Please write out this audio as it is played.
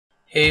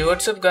Hey,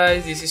 what's up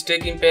guys, this is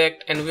Tech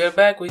Impact and we are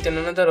back with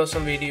another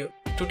awesome video.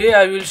 Today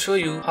I will show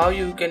you how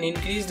you can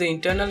increase the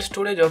internal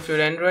storage of your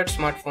Android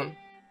smartphone.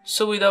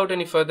 So without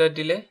any further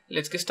delay,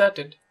 let's get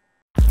started.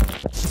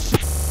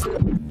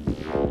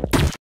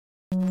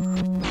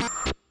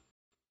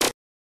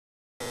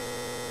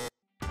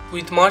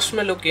 With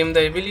Marshmallow came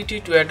the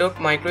ability to adopt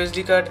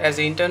microSD card as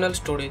an internal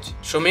storage.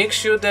 So make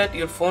sure that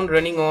your phone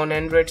running on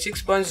Android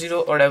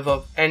 6.0 or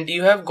above and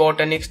you have got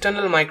an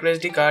external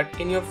microSD card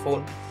in your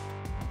phone.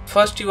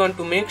 First, you want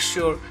to make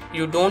sure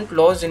you don't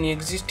lose any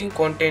existing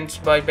contents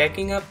by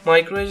backing up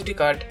microSD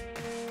card.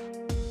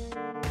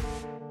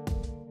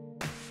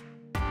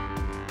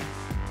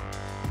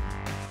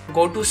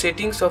 Go to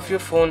settings of your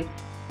phone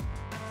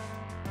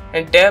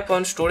and tap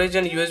on storage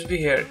and USB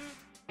here.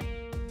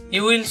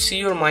 You will see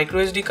your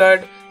microSD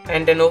card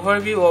and an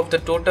overview of the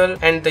total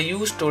and the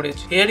used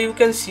storage. Here you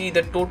can see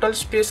the total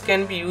space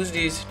can be used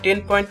is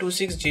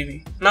 10.26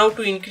 GB. Now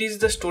to increase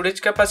the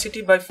storage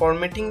capacity by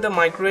formatting the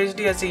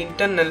microSD as an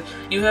internal,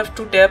 you have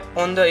to tap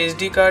on the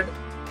SD card,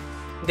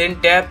 then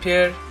tap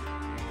here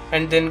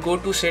and then go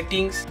to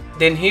settings,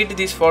 then hit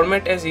this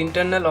format as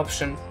internal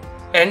option.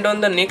 And on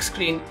the next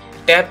screen,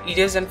 tap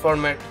erase and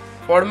format.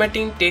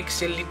 Formatting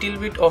takes a little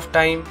bit of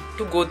time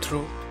to go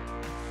through.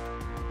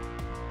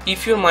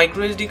 If your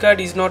microSD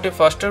card is not a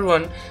faster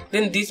one,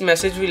 then this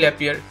message will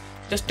appear.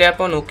 Just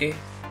tap on OK.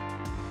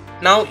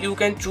 Now you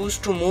can choose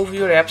to move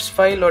your apps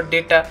file or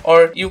data,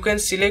 or you can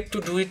select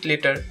to do it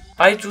later.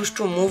 I choose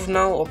to move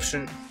now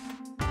option.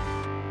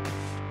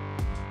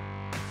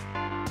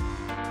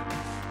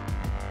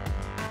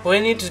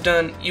 When it's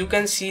done, you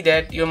can see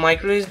that your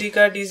microSD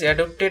card is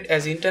adopted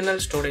as internal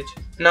storage.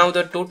 Now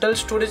the total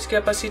storage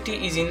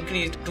capacity is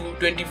increased to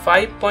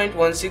 25.16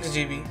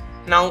 GB.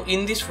 Now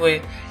in this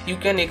way, you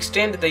can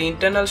extend the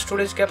internal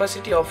storage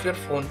capacity of your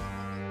phone.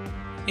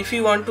 If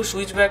you want to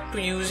switch back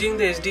to using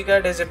the SD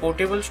card as a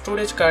portable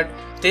storage card,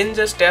 then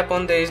just tap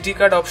on the SD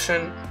card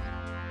option,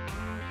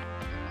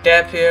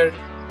 tap here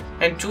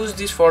and choose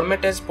this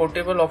format as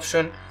portable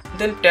option,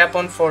 then tap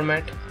on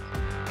format.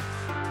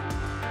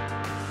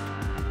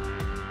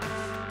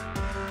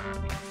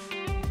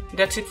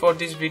 That's it for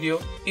this video.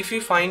 If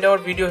you find our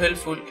video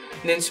helpful,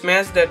 then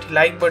smash that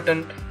like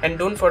button and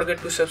don't forget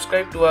to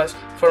subscribe to us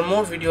for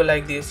more video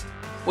like this.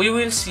 We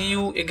will see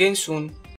you again soon.